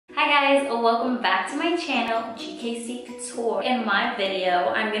guys, welcome back to my channel, GKC Couture. In my video,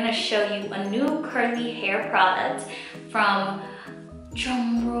 I'm gonna show you a new curly hair product from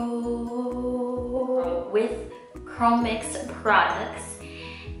drumroll with Mix products,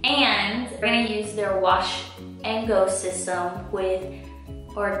 and we're gonna use their wash and go system with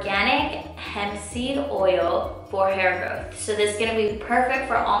organic hemp seed oil for hair growth. So this is gonna be perfect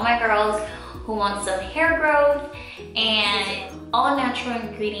for all my girls who want some hair growth, and all natural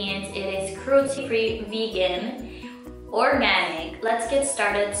ingredients. It is cruelty-free, vegan, organic. Let's get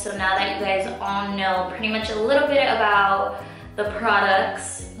started. So now that you guys all know pretty much a little bit about the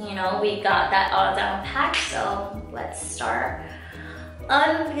products, you know, we got that all down packed, so let's start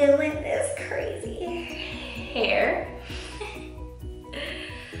unveiling this crazy hair.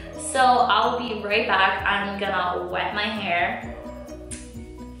 So I'll be right back. I'm gonna wet my hair.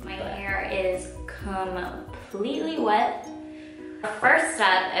 My hair is completely wet. The first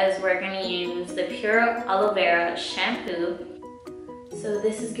step is we're gonna use the pure aloe vera shampoo. So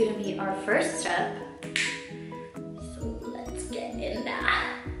this is gonna be our first step. So let's get in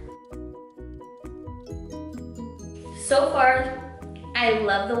that. So far, I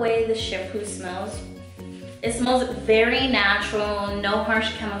love the way the shampoo smells. It smells very natural, no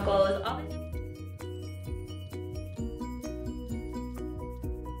harsh chemicals.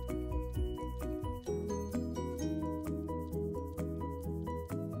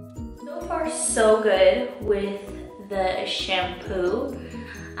 So far, so good with the shampoo.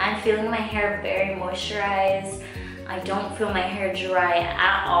 I'm feeling my hair very moisturized. I don't feel my hair dry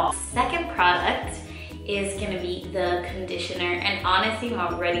at all. Second product is gonna be the conditioner, and honestly,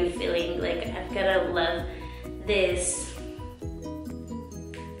 I'm already feeling like I'm gonna love this.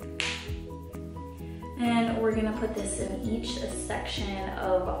 And we're gonna put this in each section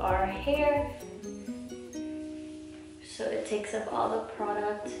of our hair so it takes up all the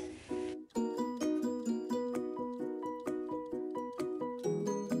product.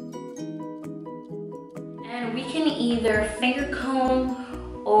 And we can either finger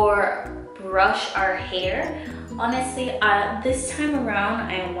comb or brush our hair. Honestly, this time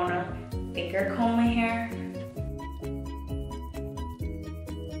around, I wanna finger comb my hair.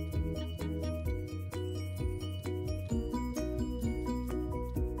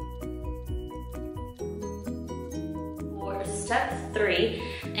 For step 3,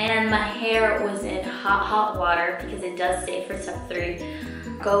 and my hair was in hot water because it does say for step 3,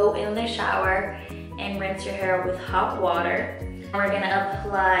 go in the shower and rinse your hair with hot water. We're gonna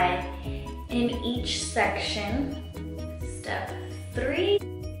apply in each section. Step 3.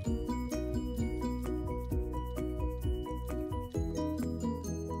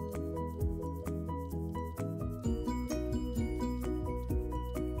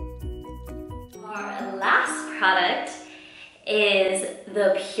 Our last product is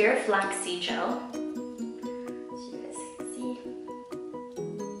the pure flaxseed gel. So you guys can see.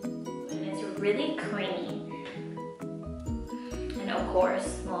 And it's really creamy. And of course,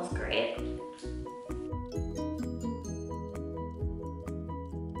 smells great.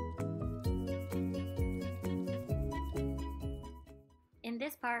 In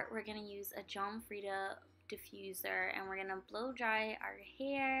this part, we're gonna use a John Frieda diffuser, and we're gonna blow dry our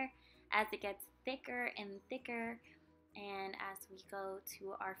hair as it gets thicker and thicker, and as we go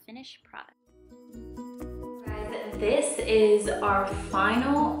to our finished product. Guys, this is our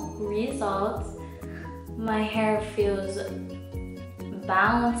final result. My hair feels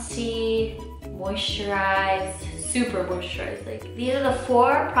bouncy, moisturized, super moisturized. Like, these are the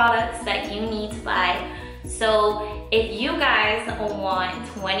 4 products that you need to buy. So if you guys want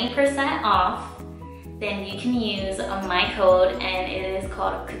 20% off, then you can use my code, and it is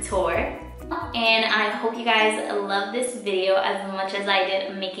called Couture. And I hope you guys love this video as much as I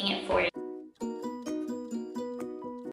did making it for you.